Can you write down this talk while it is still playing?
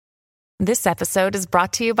This episode is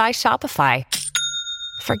brought to you by Shopify.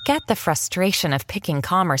 Forget the frustration of picking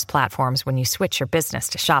commerce platforms when you switch your business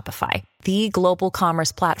to Shopify, the global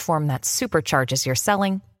commerce platform that supercharges your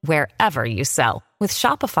selling wherever you sell. With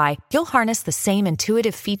Shopify, you'll harness the same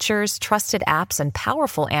intuitive features, trusted apps, and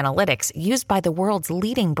powerful analytics used by the world's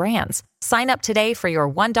leading brands. Sign up today for your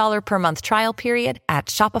 $1 per month trial period at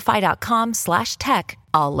shopify.com/tech,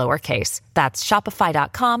 all lowercase. That's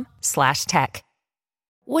shopify.com/tech.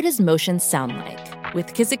 What does motion sound like?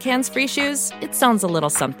 With Kizikans free shoes, it sounds a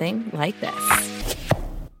little something like this.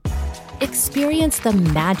 Experience the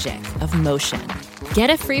magic of motion.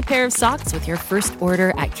 Get a free pair of socks with your first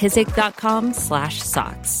order at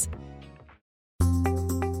kizik.com/socks.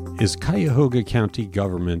 Is Cuyahoga County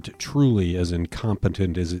government truly as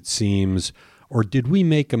incompetent as it seems, or did we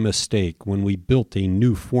make a mistake when we built a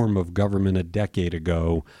new form of government a decade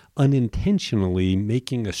ago, unintentionally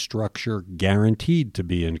making a structure guaranteed to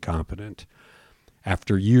be incompetent?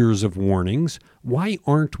 After years of warnings, why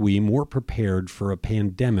aren't we more prepared for a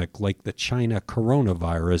pandemic like the China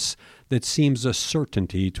coronavirus that seems a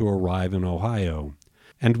certainty to arrive in Ohio?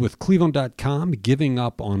 And with Cleveland.com giving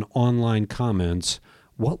up on online comments,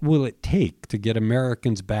 what will it take to get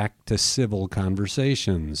Americans back to civil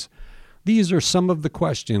conversations? These are some of the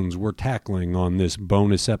questions we're tackling on this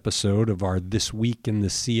bonus episode of our This Week in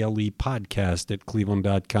the CLE podcast at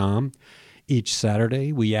Cleveland.com. Each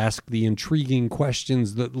Saturday, we ask the intriguing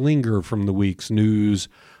questions that linger from the week's news.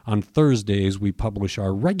 On Thursdays, we publish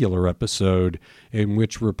our regular episode in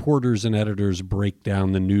which reporters and editors break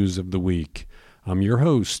down the news of the week. I'm your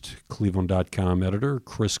host, Cleveland.com editor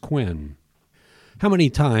Chris Quinn. How many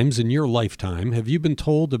times in your lifetime have you been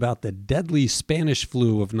told about the deadly Spanish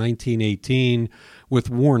flu of 1918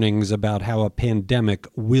 with warnings about how a pandemic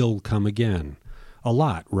will come again? A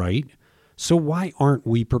lot, right? So why aren't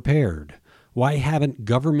we prepared? Why haven't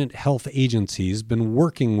government health agencies been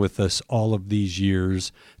working with us all of these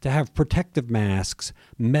years to have protective masks,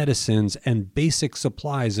 medicines, and basic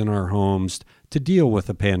supplies in our homes to deal with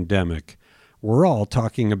a pandemic? We're all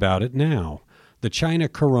talking about it now. The China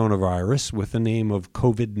coronavirus, with the name of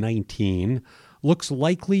COVID-19, looks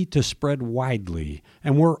likely to spread widely,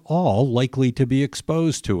 and we're all likely to be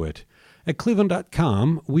exposed to it. At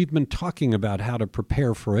Cleveland.com, we've been talking about how to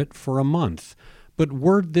prepare for it for a month. But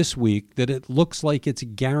word this week that it looks like it's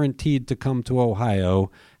guaranteed to come to Ohio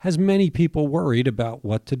has many people worried about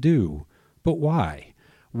what to do. But why?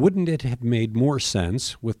 Wouldn't it have made more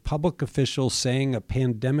sense, with public officials saying a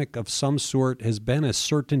pandemic of some sort has been a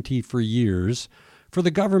certainty for years, for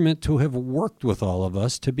the government to have worked with all of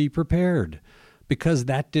us to be prepared? Because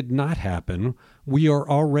that did not happen, we are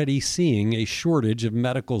already seeing a shortage of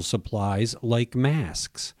medical supplies like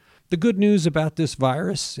masks. The good news about this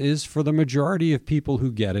virus is for the majority of people who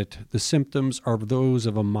get it, the symptoms are those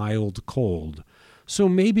of a mild cold. So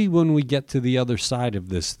maybe when we get to the other side of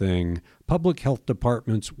this thing, public health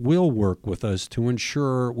departments will work with us to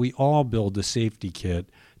ensure we all build a safety kit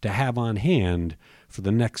to have on hand for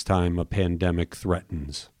the next time a pandemic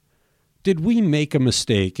threatens. Did we make a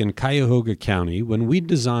mistake in Cuyahoga County when we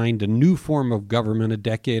designed a new form of government a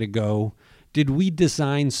decade ago? Did we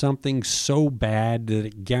design something so bad that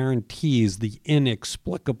it guarantees the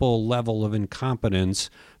inexplicable level of incompetence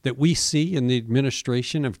that we see in the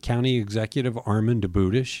administration of County Executive Armand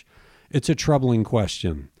Budish? It's a troubling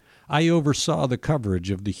question. I oversaw the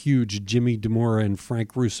coverage of the huge Jimmy DeMora and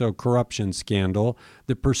Frank Russo corruption scandal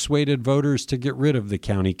that persuaded voters to get rid of the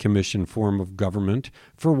county commission form of government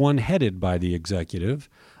for one headed by the executive.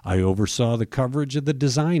 I oversaw the coverage of the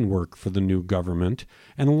design work for the new government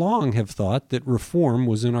and long have thought that reform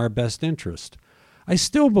was in our best interest. I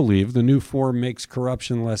still believe the new form makes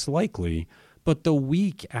corruption less likely, but the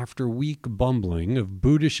week after week bumbling of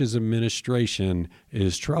Budish's administration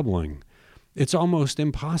is troubling. It's almost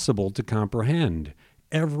impossible to comprehend.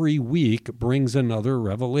 Every week brings another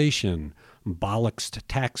revelation. Bollocksed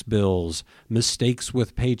tax bills, mistakes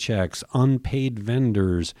with paychecks, unpaid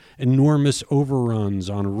vendors, enormous overruns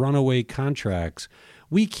on runaway contracts.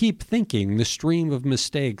 We keep thinking the stream of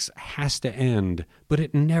mistakes has to end, but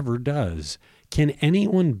it never does. Can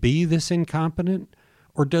anyone be this incompetent?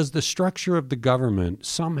 Or does the structure of the government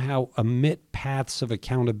somehow omit paths of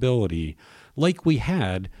accountability like we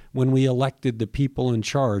had when we elected the people in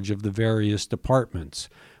charge of the various departments?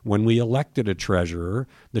 When we elected a treasurer,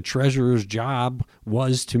 the treasurer's job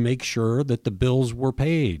was to make sure that the bills were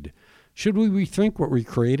paid. Should we rethink what we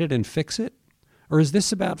created and fix it? Or is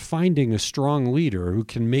this about finding a strong leader who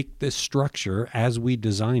can make this structure, as we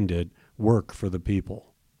designed it, work for the people?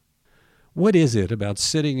 What is it about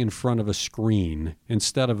sitting in front of a screen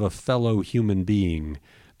instead of a fellow human being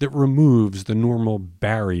that removes the normal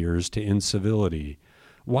barriers to incivility?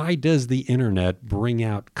 Why does the internet bring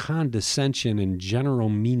out condescension and general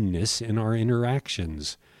meanness in our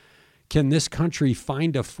interactions? Can this country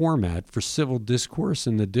find a format for civil discourse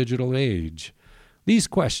in the digital age? These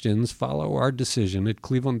questions follow our decision at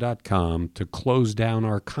Cleveland.com to close down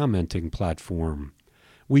our commenting platform.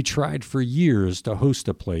 We tried for years to host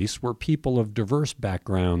a place where people of diverse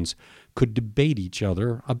backgrounds could debate each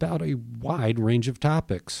other about a wide range of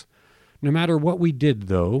topics. No matter what we did,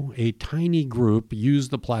 though, a tiny group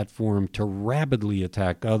used the platform to rabidly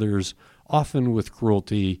attack others, often with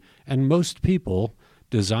cruelty, and most people,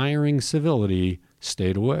 desiring civility,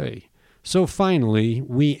 stayed away. So finally,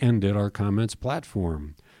 we ended our comments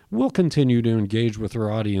platform. We'll continue to engage with our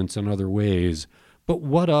audience in other ways, but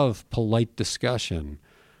what of polite discussion?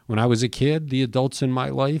 When I was a kid, the adults in my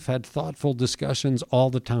life had thoughtful discussions all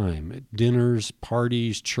the time, at dinners,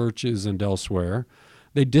 parties, churches, and elsewhere.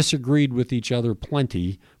 They disagreed with each other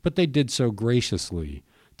plenty, but they did so graciously.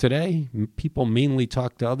 Today, people mainly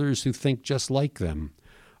talk to others who think just like them.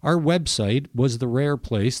 Our website was the rare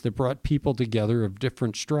place that brought people together of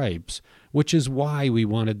different stripes, which is why we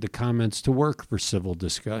wanted the comments to work for civil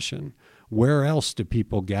discussion. Where else do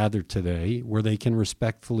people gather today where they can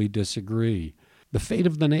respectfully disagree? The fate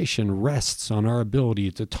of the nation rests on our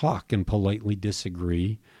ability to talk and politely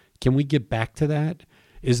disagree. Can we get back to that?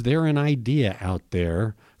 Is there an idea out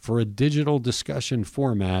there for a digital discussion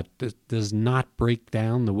format that does not break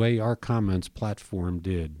down the way our comments platform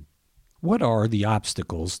did? What are the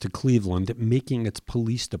obstacles to Cleveland making its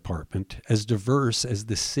police department as diverse as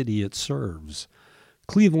the city it serves?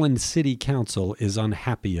 Cleveland City Council is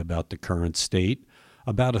unhappy about the current state.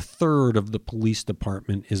 About a third of the police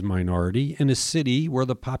department is minority in a city where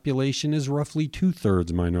the population is roughly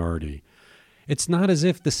 2/3 minority. It's not as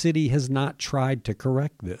if the city has not tried to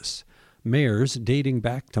correct this. Mayors dating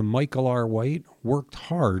back to Michael R. White worked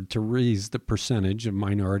hard to raise the percentage of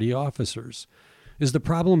minority officers. Is the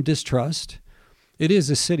problem distrust? It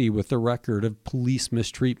is a city with a record of police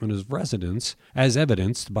mistreatment of residents, as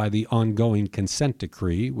evidenced by the ongoing consent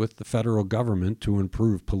decree with the federal government to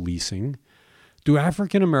improve policing. Do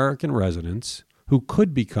African American residents who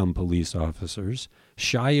could become police officers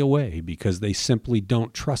shy away because they simply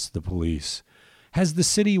don't trust the police? Has the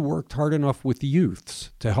city worked hard enough with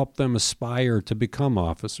youths to help them aspire to become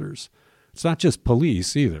officers? It's not just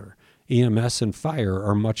police either. EMS and fire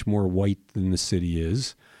are much more white than the city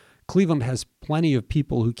is. Cleveland has plenty of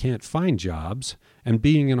people who can't find jobs, and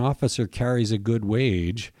being an officer carries a good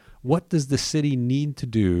wage. What does the city need to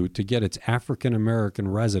do to get its African American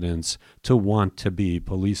residents to want to be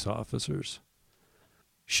police officers?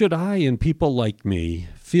 Should I and people like me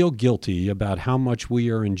feel guilty about how much we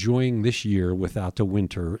are enjoying this year without the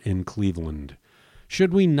winter in Cleveland?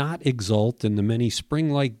 Should we not exult in the many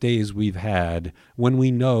spring-like days we've had when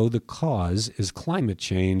we know the cause is climate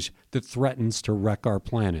change that threatens to wreck our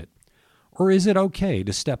planet? Or is it okay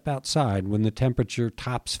to step outside when the temperature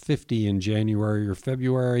tops 50 in January or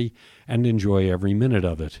February and enjoy every minute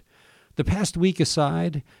of it? The past week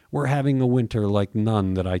aside, we're having a winter like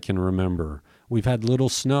none that I can remember. We've had little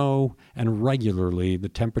snow, and regularly the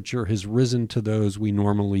temperature has risen to those we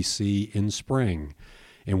normally see in spring.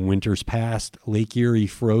 In winters past, Lake Erie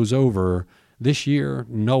froze over. This year,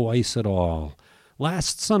 no ice at all.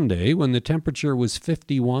 Last Sunday, when the temperature was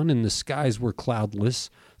 51 and the skies were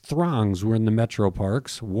cloudless, throngs were in the metro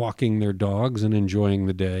parks, walking their dogs and enjoying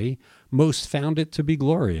the day. Most found it to be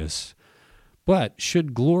glorious. But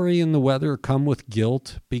should glory in the weather come with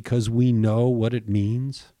guilt because we know what it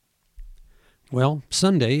means? Well,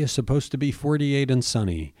 Sunday is supposed to be 48 and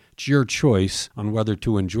sunny. It's your choice on whether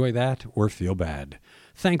to enjoy that or feel bad.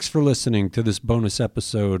 Thanks for listening to this bonus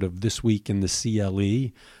episode of This Week in the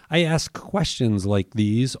CLE. I ask questions like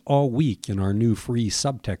these all week in our new free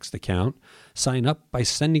subtext account. Sign up by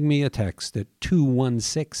sending me a text at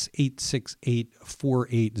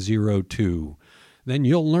 216-868-4802. Then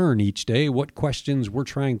you'll learn each day what questions we're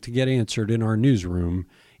trying to get answered in our newsroom.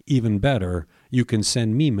 Even better, you can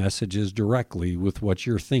send me messages directly with what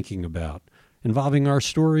you're thinking about, involving our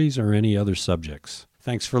stories or any other subjects.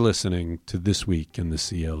 Thanks for listening to This Week in the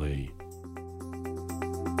CLE.